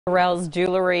Zorells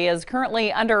Jewelry is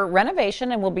currently under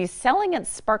renovation and will be selling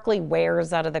its sparkly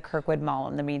wares out of the Kirkwood Mall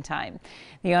in the meantime.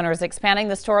 The owner is expanding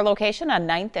the store location on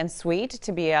 9th and Sweet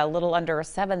to be a little under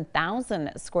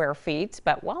 7,000 square feet.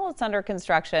 But while it's under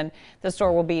construction, the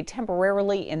store will be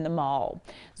temporarily in the mall.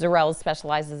 Zorells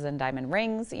specializes in diamond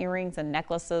rings, earrings, and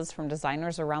necklaces from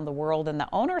designers around the world. And the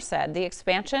owner said the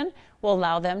expansion will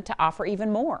allow them to offer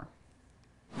even more.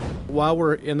 While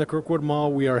we're in the Kirkwood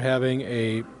Mall, we are having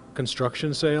a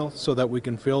construction sale so that we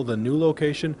can fill the new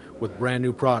location with brand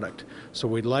new product. So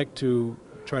we'd like to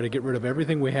try to get rid of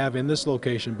everything we have in this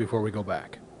location before we go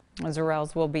back.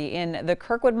 Zorells will be in the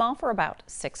Kirkwood Mall for about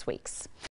 6 weeks.